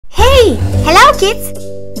Hey! Hello, kids!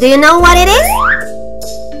 Do you know what it is?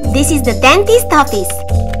 This is the dentist office.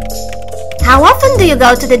 How often do you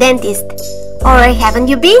go to the dentist? Or haven't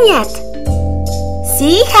you been yet?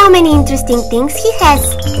 See how many interesting things he has.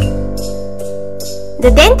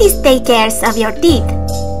 The dentist takes care of your teeth.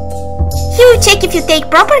 He will check if you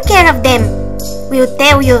take proper care of them. We will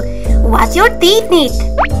tell you what your teeth need.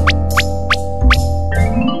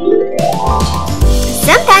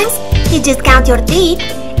 Sometimes he just counts your teeth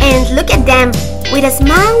and look at them with a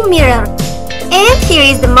small mirror. And here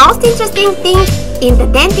is the most interesting thing in the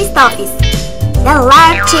dentist office. The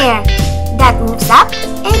large chair that moves up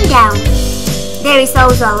and down. There is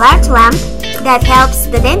also a large lamp that helps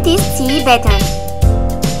the dentist see better.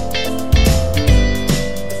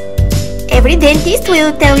 Every dentist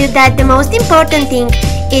will tell you that the most important thing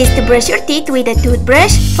is to brush your teeth with a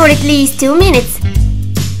toothbrush for at least 2 minutes.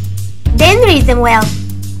 Then rinse them well.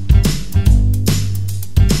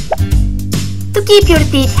 To keep your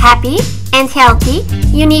teeth happy and healthy,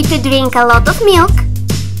 you need to drink a lot of milk,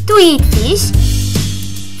 to eat fish,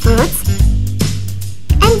 fruits,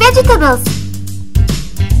 and vegetables.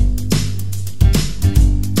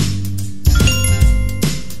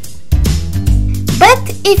 But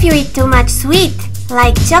if you eat too much sweet,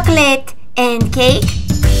 like chocolate and cake,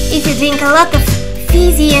 if you drink a lot of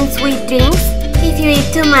fizzy and sweet drinks, if you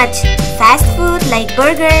eat too much fast food like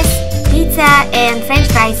burgers, pizza and french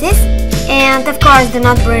fries, and of course do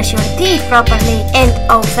not brush your teeth properly and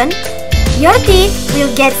often, your teeth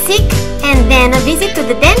will get sick and then a visit to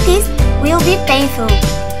the dentist will be painful.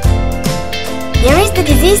 Here is the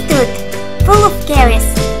diseased tooth, full of caries.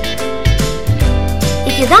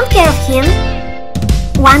 If you don't care of him,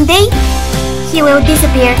 one day he will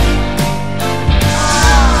disappear.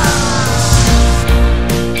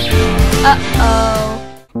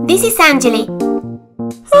 Uh-oh. This is Anjali.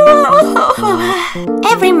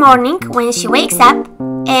 Every morning when she wakes up,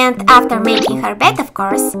 and after making her bed of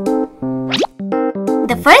course,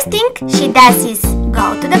 the first thing she does is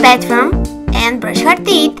go to the bathroom and brush her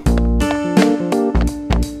teeth.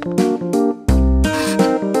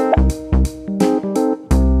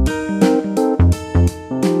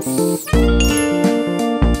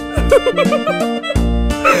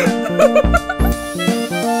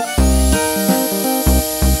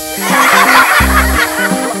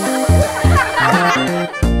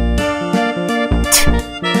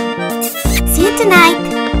 Tonight.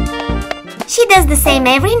 She does the same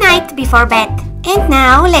every night before bed. And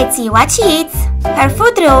now let's see what she eats. Her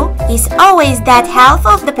food rule is always that half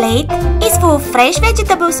of the plate is full of fresh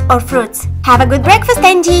vegetables or fruits. Have a good breakfast,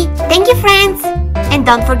 Angie. Thank you, friends. And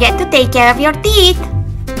don't forget to take care of your teeth.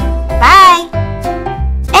 Bye.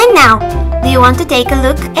 And now, do you want to take a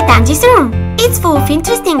look at Angie's room? It's full of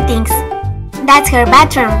interesting things. That's her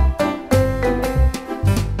bathroom.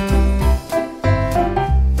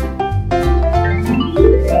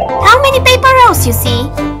 Paper rolls you see?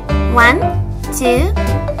 1, 2,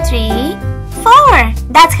 3, 4.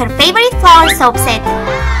 That's her favorite flour soap set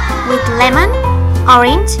with lemon,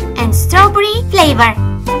 orange and strawberry flavor.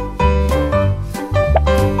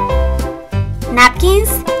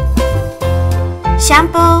 Napkins,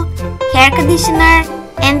 shampoo, hair conditioner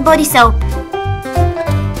and body soap.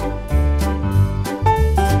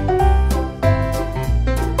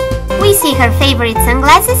 We see her favorite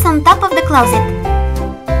sunglasses on top of the closet.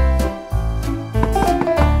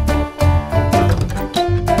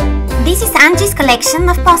 This is Angie's collection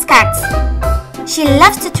of postcards. She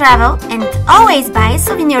loves to travel and always buys a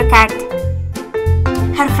souvenir card.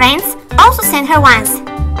 Her friends also send her ones.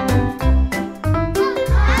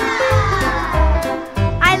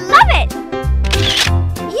 I love it!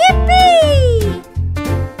 Yippee!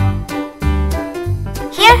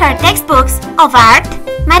 Here are her textbooks of art,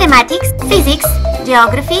 mathematics, physics,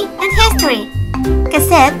 geography and history.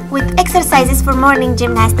 Cassette with exercises for morning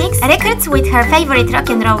gymnastics, records with her favorite rock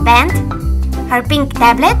and roll band, her pink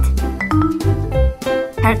tablet,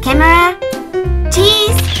 her camera,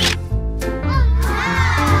 cheese,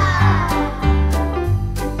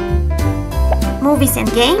 movies and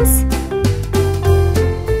games,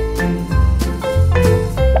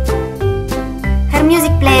 her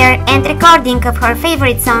music player and recording of her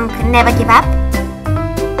favorite song Never Give Up,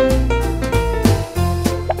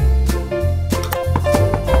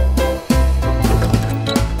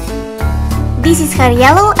 this is her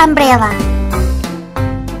yellow umbrella,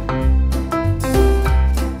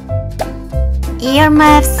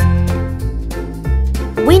 earmuffs,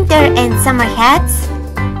 winter and summer hats,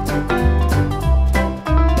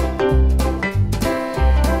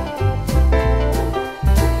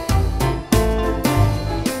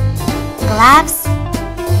 gloves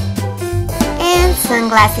and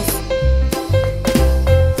sunglasses.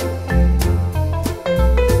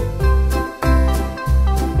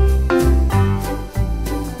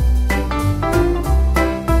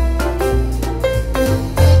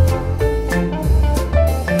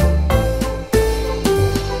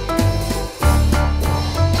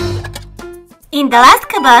 In the last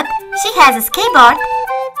cupboard, she has a skateboard,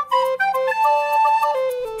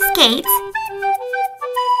 skates,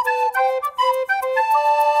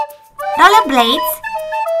 rollerblades,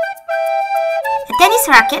 a tennis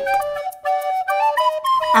racket,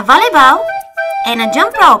 a volleyball, and a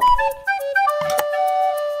jump rope.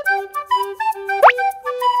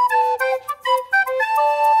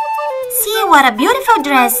 See what a beautiful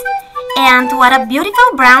dress and what a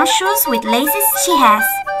beautiful brown shoes with laces she has.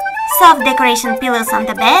 Soft decoration pillows on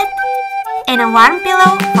the bed and a warm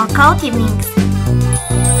pillow for cold evenings.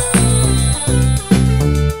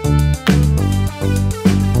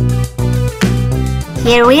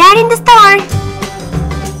 Here we are in the store.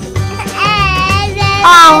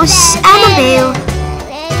 Oh, Annabelle.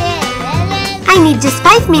 I need just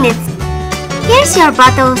 5 minutes. Here's your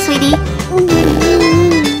bottle, sweetie.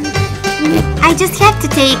 I just have to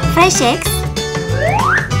take fresh eggs,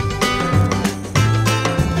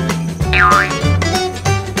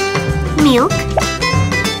 milk,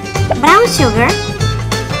 brown sugar,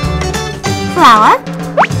 flour,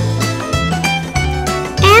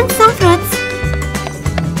 and some fruits.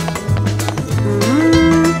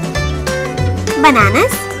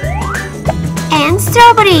 Bananas and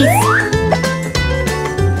strawberries.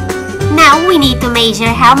 Now we need to measure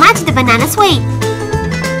how much the bananas weigh.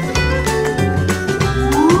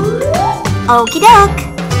 Okie doke.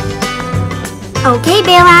 Okay,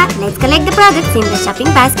 Bella, let's collect the products in the shopping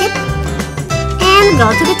basket and go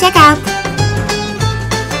to the checkout.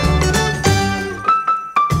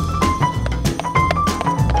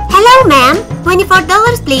 Hello, ma'am.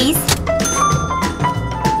 $24, please.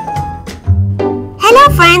 Hello,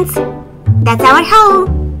 friends. That's our home.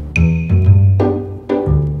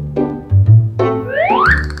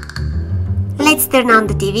 Let's turn on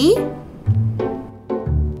the TV.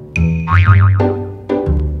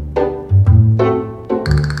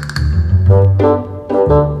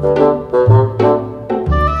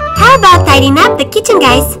 How about tidying up the kitchen,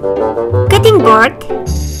 guys? Cutting board,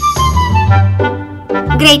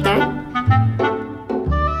 grater,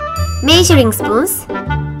 measuring spoons,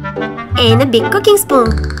 and a big cooking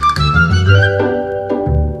spoon.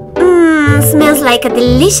 Smells like a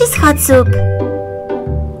delicious hot soup.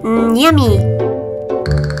 Yummy.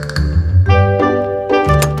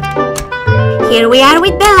 Here we are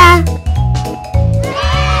with Bella.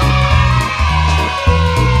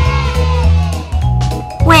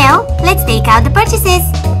 Well, let's take out the purchases.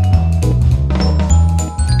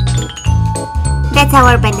 That's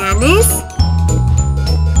our bananas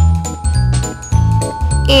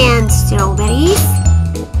and strawberries,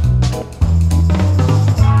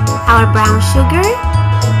 our brown sugar,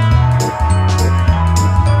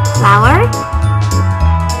 flour,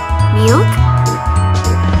 milk,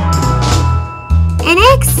 and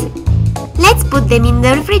eggs. Let's put them in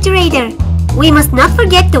the refrigerator. We must not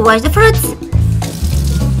forget to wash the fruits.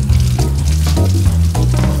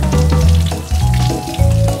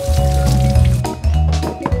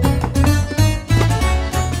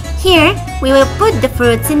 Here, we will put the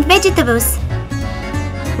fruits and vegetables,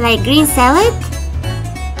 like green salad,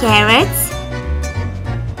 carrots,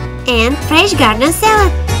 and fresh garden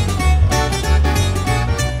salad,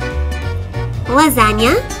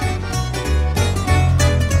 lasagna,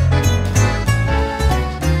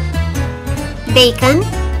 bacon,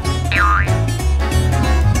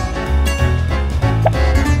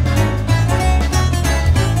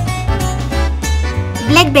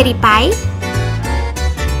 blackberry pie,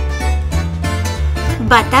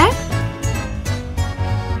 butter,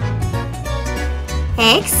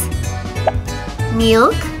 eggs,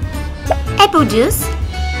 milk, apple juice,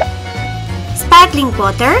 sparkling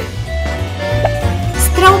water,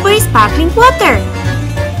 strawberry sparkling water.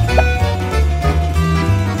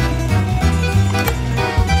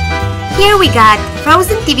 Here we got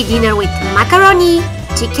frozen TV dinner with macaroni,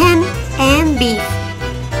 chicken, and beef,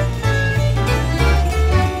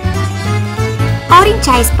 orange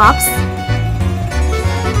ice pops,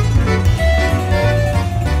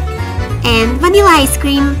 and vanilla ice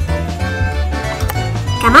cream.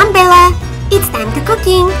 Come on, Bella, it's time to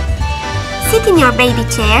cooking. Sit in your baby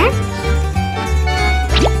chair.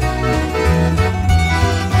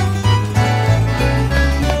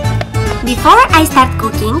 Before I start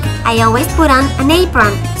cooking, I always put on an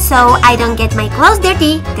apron so I don't get my clothes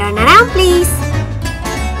dirty. Turn around, please.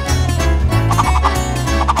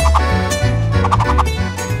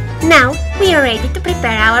 Now we are ready to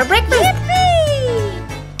prepare our breakfast.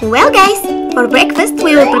 Well, guys, for breakfast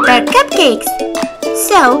we will prepare cupcakes.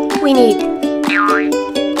 So we need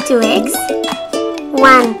 2 eggs,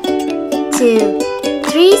 1, 2,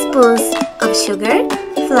 3 spoons of sugar,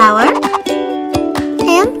 flour,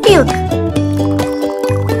 and milk.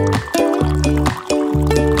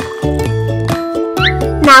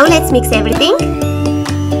 Now let's mix everything.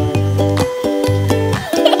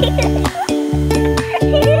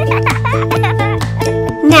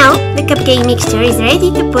 Now the cupcake mixture is ready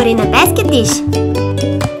to put in a basket dish.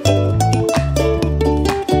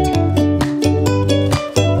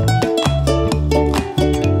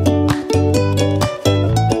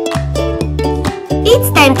 It's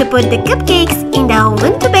time to put the cupcakes in the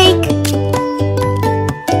oven to bake.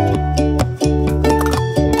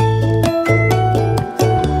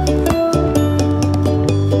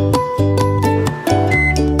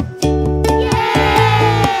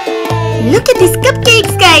 Look at these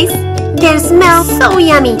cupcakes, guys! They smell so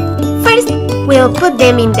yummy! First, we'll put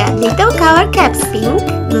them in the little color cups: pink,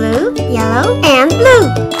 blue, yellow, and blue.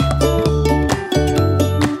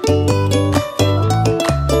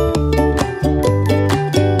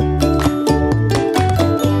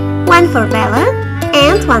 One for Bella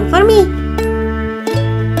and one for me.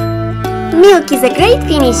 Milk is a great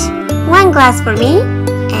finish. One glass for me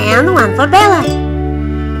and one for Bella.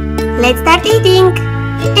 Let's start eating.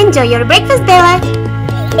 Enjoy your breakfast, Bella.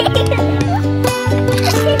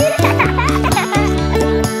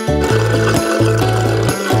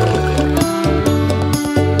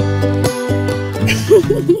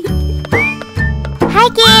 Hi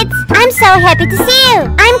kids! I'm so happy to see you!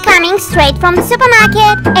 I'm coming straight from the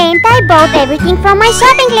supermarket and I bought everything from my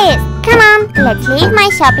shopping list. Come on, let's leave my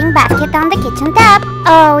shopping basket on the kitchen top.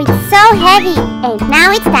 Oh, it's so heavy! And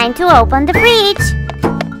now it's time to open the fridge.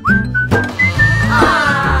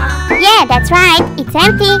 Yeah, that's right, it's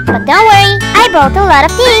empty, but don't worry, I bought a lot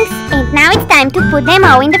of things and now it's time to put them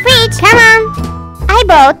all in the fridge. Come on! I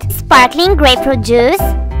bought sparkling grapefruit juice,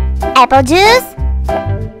 apple juice,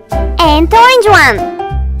 and orange one.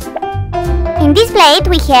 In this plate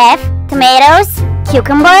we have tomatoes,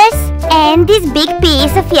 cucumbers, and this big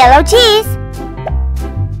piece of yellow cheese.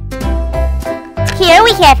 Here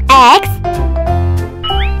we have eggs,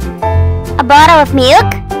 a bottle of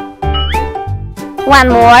milk, one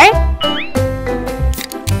more,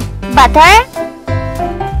 butter,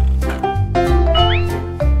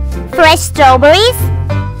 fresh strawberries,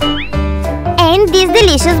 and these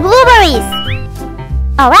delicious blueberries.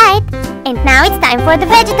 Alright, and now it's time for the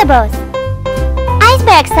vegetables.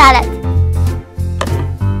 Iceberg salad,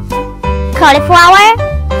 cauliflower,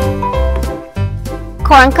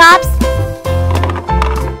 corn cobs,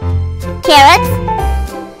 carrots,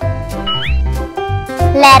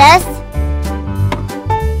 lettuce,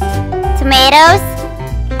 tomatoes,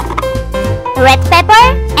 red pepper,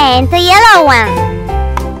 and the yellow one.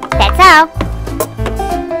 That's all.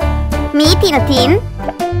 Meat in a tin,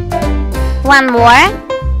 one more,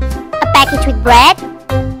 a package with bread,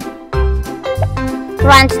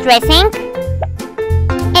 ranch dressing,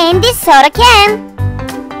 and this soda can.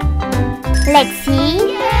 Let's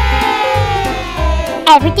see.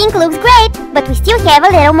 Everything looks great, but we still have a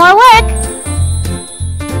little more work.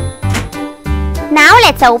 Now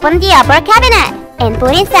let's open the upper cabinet and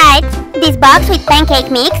put inside this box with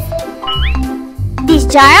pancake mix, this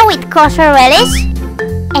jar with kosher relish,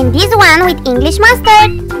 and this one with English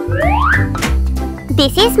mustard.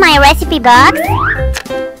 This is my recipe box.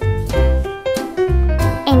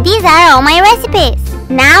 And these are all my recipes.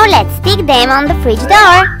 Now let's stick them on the fridge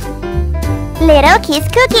door. Little Kiss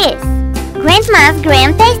cookies, Grandma's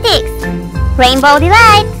Graham Tasties, Rainbow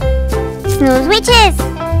Delight, Snooze Witches,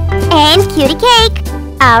 and Cutie Cake.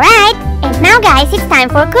 Alright, and now guys, it's time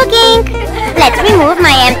for cooking. Let's remove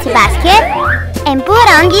my empty basket and put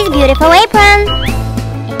on this beautiful apron.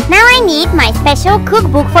 Now I need my special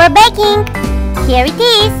cookbook for baking. Here it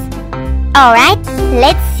is. Alright,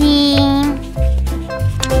 let's see.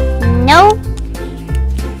 No.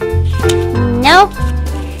 Nope.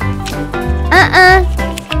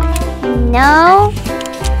 No.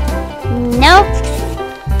 Nope.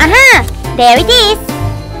 Aha! There it is.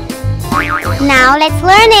 Now let's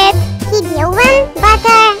learn it. Heat the oven,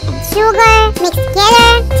 butter, and sugar, mix together,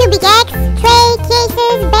 2 big eggs, tray,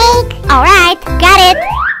 cases, bake. Alright, got it.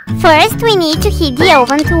 First we need to heat the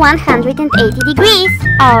oven to 180 degrees.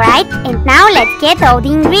 Alright, and now let's get all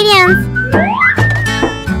the ingredients.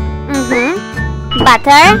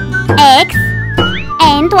 Butter, eggs,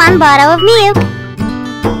 and 1 bottle of milk.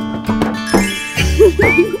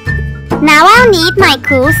 Now I'll need my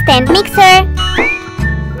cool stand mixer.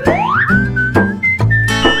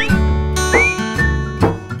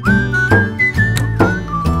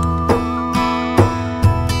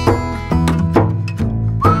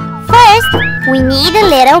 First, we need a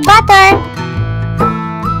little butter.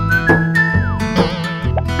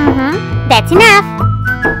 That's enough.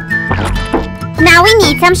 Now we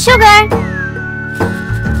need some sugar.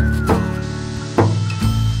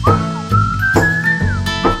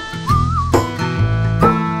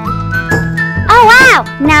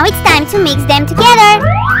 Now it's time to mix them together.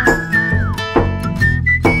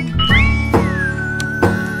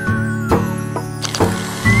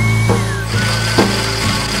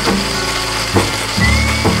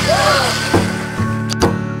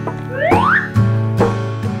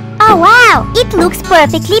 Oh wow! It looks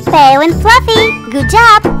perfectly pale and fluffy. Good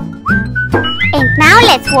job! And now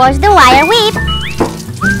let's wash the wire whip.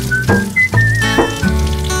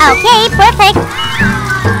 Okay, perfect!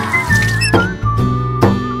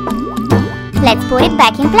 Let's put it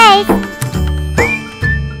back in place.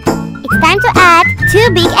 It's time to add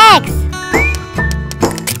 2 big eggs.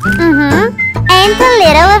 And a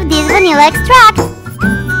little of this vanilla extract.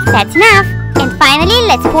 That's enough. And finally,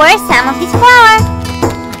 let's pour some of this flour.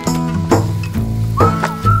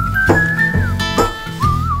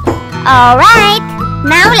 Alright,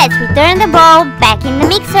 now let's return the bowl back in the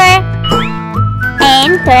mixer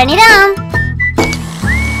and turn it on.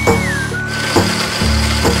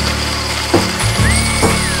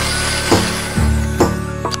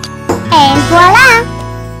 And voila!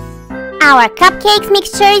 Our cupcakes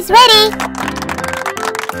mixture is ready.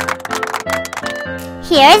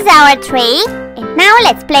 Here's our tray, and now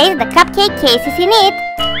let's place the cupcake cases in it.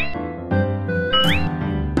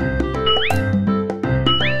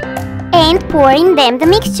 And pour in them the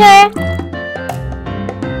mixture.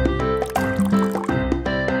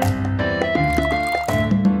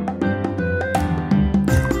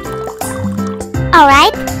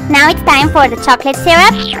 Alright, now it's time for the chocolate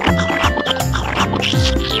syrup.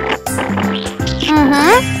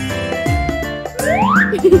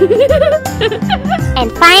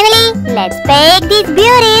 And finally, let's bake these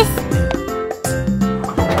beauties.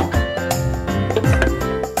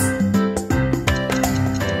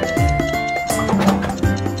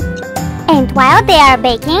 And while they are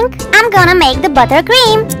baking, I'm gonna make the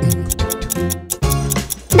buttercream.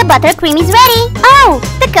 The buttercream is ready. Oh,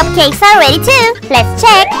 the cupcakes are ready too. Let's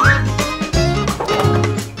check.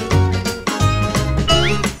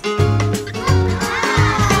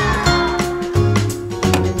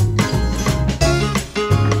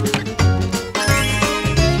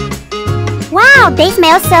 Wow, they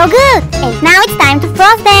smell so good. And now it's time to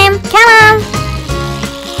frost them. Come on.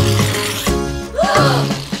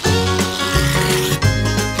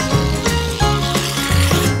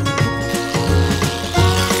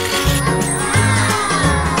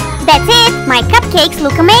 That's it! My cupcakes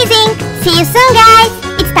look amazing! See you soon, guys!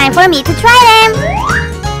 It's time for me to try them!